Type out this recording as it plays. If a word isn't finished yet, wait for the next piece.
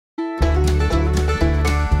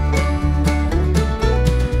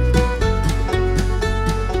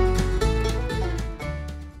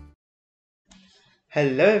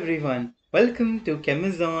Hello everyone, welcome to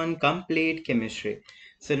Chemazon-Complete Chemistry.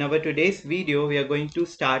 So in our today's video, we are going to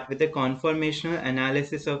start with the conformational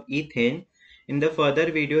analysis of ethane. In the further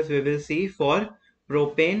videos, we will see for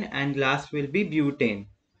propane and last will be butane.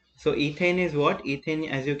 So ethane is what? Ethane,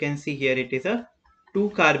 as you can see here, it is a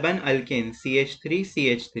 2-carbon alkane,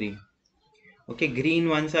 CH3CH3. Okay, green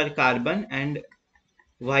ones are carbon and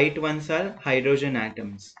white ones are hydrogen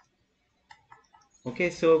atoms.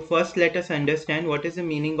 Okay, so first let us understand what is the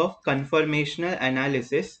meaning of conformational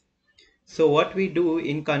analysis. So what we do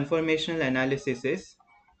in conformational analysis,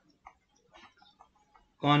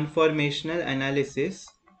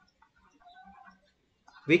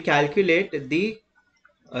 we calculate the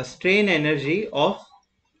strain energy of,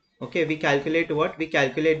 okay, we calculate what? We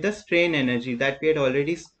calculate the strain energy that we had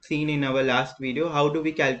already seen in our last video. How do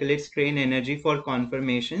we calculate strain energy for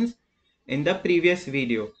conformations in the previous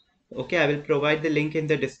video? Okay, I will provide the link in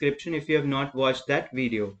the description if you have not watched that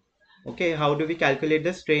video. Okay, how do we calculate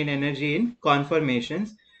the strain energy in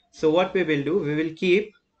conformations? So what we will do, we will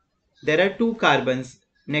keep, there are two carbons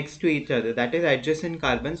next to each other, that is adjacent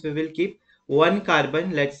carbons. We will keep one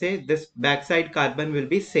carbon, let's say this backside carbon will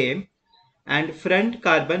be same, and front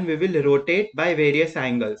carbon we will rotate by various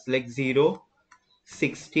angles like 0,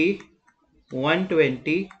 60,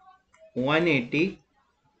 120, 180,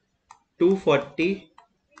 240,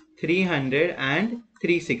 300 and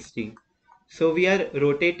 360. So we are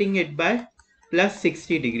rotating it by plus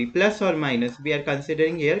 60 degree, plus or minus. We are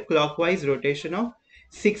considering here clockwise rotation of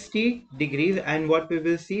 60 degrees, and what we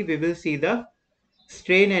will see the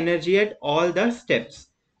strain energy at all the steps.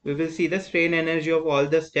 We will see the strain energy of all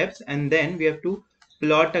the steps, and then we have to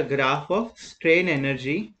plot a graph of strain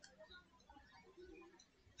energy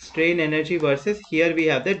versus, here we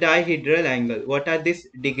have the dihedral angle. What are these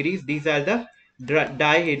degrees? These are the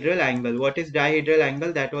dihedral angle. What is dihedral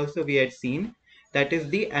angle? That also we had seen. That is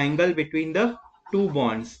the angle between the two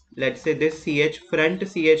bonds. Let's say this CH, front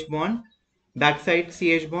CH bond, backside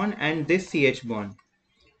CH bond, and this CH bond.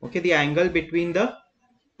 Okay, the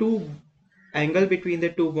two angle between the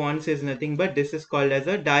two bonds is nothing but this is called as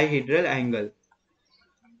a dihedral angle.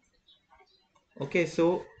 Okay,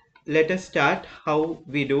 so let us start how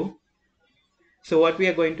we do. So what we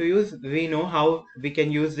are going to use, we know how we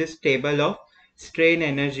can use this table of strain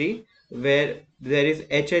energy where there is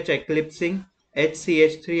HH eclipsing,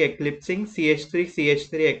 HCH3 eclipsing,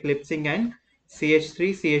 CH3 eclipsing and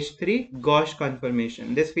CH3 gauche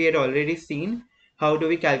conformation. This we had already seen. How do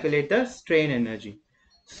we calculate the strain energy?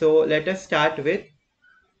 So let us start with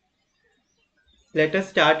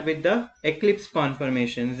the eclipse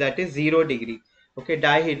conformations, that is 0 degree. Okay,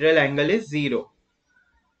 dihedral angle is 0.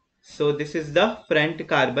 So this is the front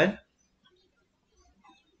carbon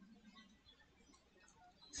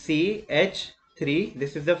CH3,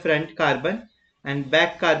 this is the front carbon, and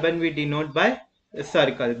back carbon we denote by a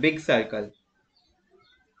circle, big circle.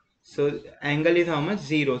 So angle is how much?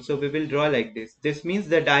 0. So we will draw like this. This means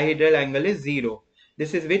the dihedral angle is 0.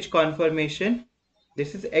 This is which conformation?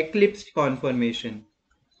 This is eclipsed conformation.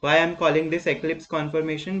 Why I am calling this eclipse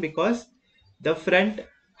conformation? Because the front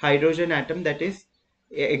hydrogen atom, that is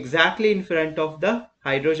exactly in front of the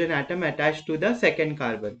hydrogen atom attached to the second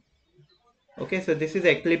carbon. Okay, so this is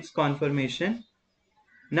eclipse conformation.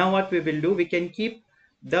 Now what we will do, we can keep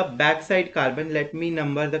the backside carbon. Let me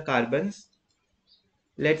number the carbons.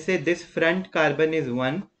 Let's say this front carbon is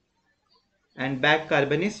 1 and back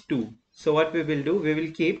carbon is 2. So what we will do, we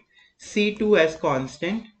will keep C2 as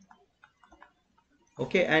constant.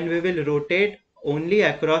 Okay, and we will rotate only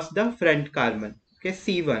across the front carbon. Okay,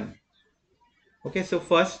 C1. Okay, so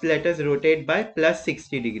first let us rotate by plus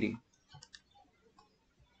 60 degree.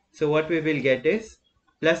 So what we will get is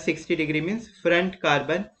plus 60 degree means front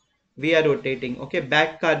carbon we are rotating. Okay,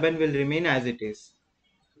 back carbon will remain as it is.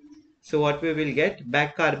 So what we will get,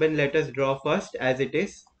 back carbon, let us draw first as it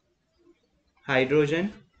is.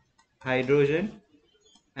 Hydrogen, hydrogen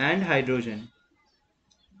and hydrogen.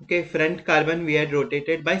 Okay, front carbon we had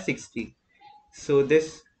rotated by 60. So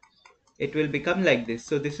this, it will become like this.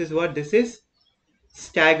 So this is what, this is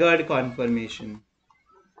staggered conformation.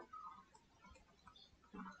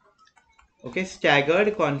 Okay,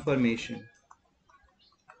 staggered conformation.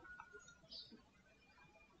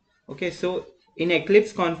 Okay, so in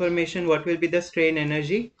eclipse conformation, what will be the strain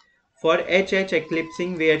energy? For HH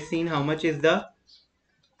eclipsing, we had seen how much is the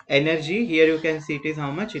energy. Here you can see it is how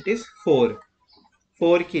much? It is 4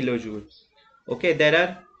 kilojoule. Okay, there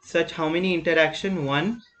are such how many interaction?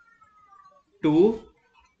 1, 2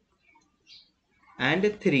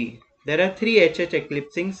 and 3. There are 3 HH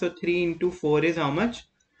eclipsing. So 3 into 4 is how much?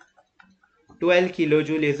 12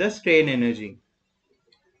 kilojoule is the strain energy.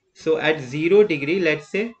 So at 0 degree, let's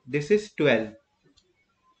say this is 12.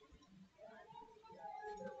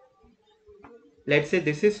 Let's say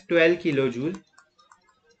this is 12 kilojoule.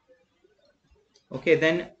 Okay,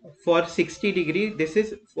 then for 60 degree, this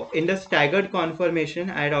is in the staggered conformation.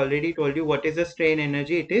 I had already told you what is the strain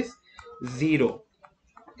energy. It is 0.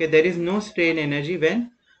 Okay, there is no strain energy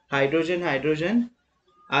when hydrogen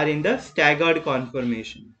are in the staggered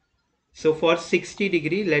conformation. So for 60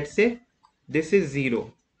 degree, let's say this is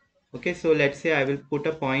 0. Okay, so let's say I will put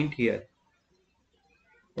a point here.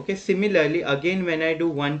 Okay, similarly, again when I do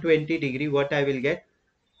 120 degree, what I will get?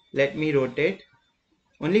 Let me rotate.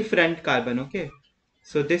 Only front carbon, okay.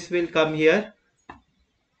 So this will come here,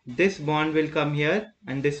 this bond will come here,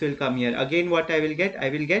 and this will come here. Again what I will get? I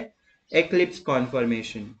will get eclipse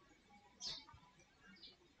conformation.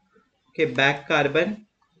 Okay, back carbon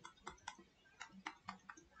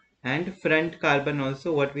and front carbon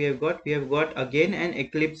also. What we have got? We have got again an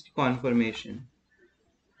eclipsed conformation.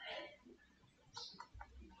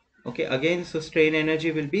 Okay, again, so strain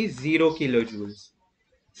energy will be 0 kilojoules.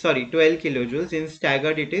 Sorry, 12 kilojoules. In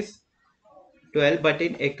staggered it is 12, but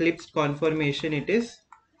in eclipsed conformation it is,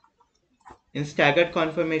 in staggered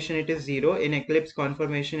conformation it is 0. In eclipsed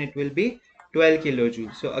conformation it will be 12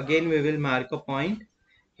 kilojoules. So again we will mark a point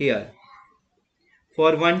here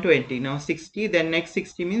for 120. Now 60, then next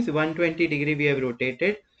 60 means 120 degree we have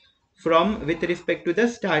rotated from with respect to the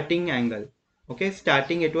starting angle. Okay,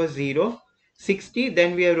 starting it was 0, 60,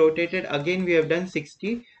 then we have rotated, again we have done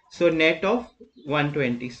 60, so net of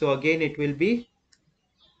 120. So again it will be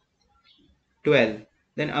 12.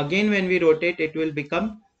 Then again when we rotate it will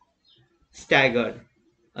become staggered.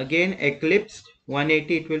 Again eclipsed,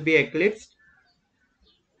 180 it will be eclipsed.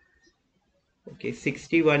 Okay,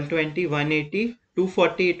 60, 120, 180,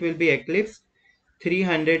 240 it will be eclipsed,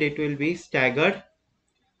 300 it will be staggered,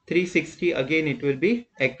 360 again it will be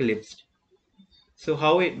eclipsed. So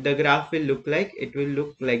how the graph will look like? It will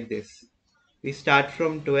look like this. We start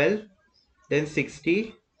from 12, then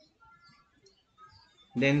 60,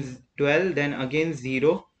 then 12, then again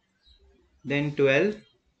 0, then 12,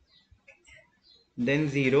 then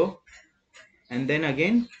 0, and then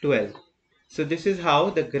again 12. So this is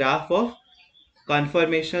how the graph of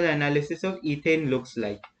conformational analysis of ethane looks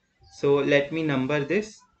like. So let me number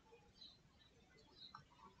this.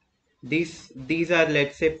 These are,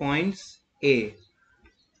 let's say, points A.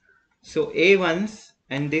 So A ones,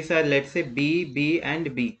 and these are, let's say, B, B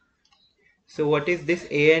and B. So what is this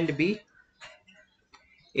A and B?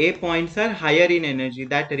 A points are higher in energy.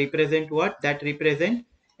 That represent what? That represent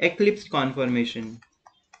eclipsed conformation.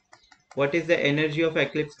 What is the energy of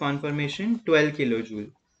eclipsed conformation? 12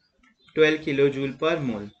 kilojoule. 12 kilojoule per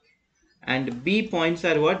mole. And B points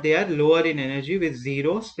are what? They are lower in energy with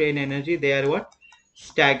 0 strain energy. They are what?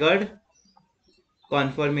 Staggered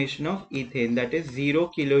conformation of ethane, that is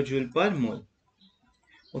 0 kilojoule per mole.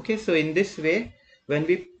 Okay, so in this way, when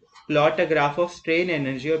we plot a graph of strain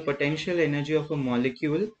energy or potential energy of a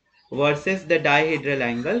molecule versus the dihedral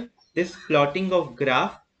angle, this plotting of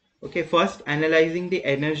graph, okay, first analyzing the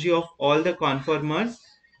energy of all the conformers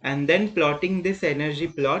and then plotting this energy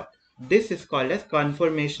plot, this is called as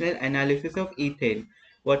conformational analysis of ethane.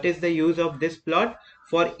 What is the use of this plot?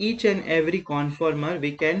 For each and every conformer,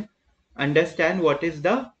 we can understand what is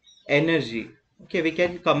the energy. Okay, we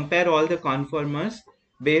can compare all the conformers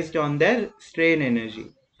based on their strain energy.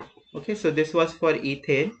 Okay, so this was for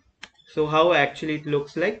ethane. So how actually it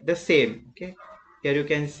looks like? The same. Okay, here you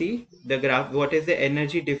can see the graph. What is the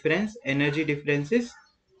energy difference? Energy difference is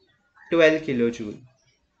 12 kilojoule.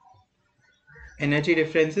 Energy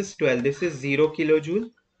difference is 12. This is 0 kilojoule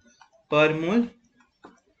per mole,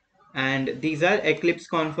 and these are eclipse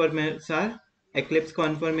conformers are, eclipse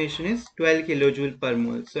conformation is 12 kilojoule per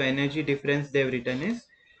mole. So energy difference they have written is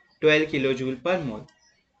 12 kilojoule per mole.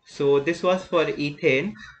 So this was for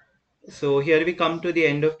ethane. So here we come to the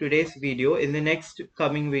end of today's video. In the next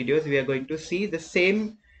coming videos, we are going to see the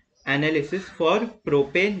same analysis for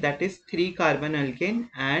propane, that is 3 carbon alkane,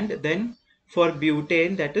 and then for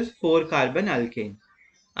butane, that is 4 carbon alkane.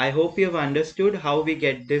 I hope you have understood how we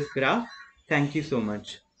get this graph. Thank you so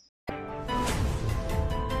much.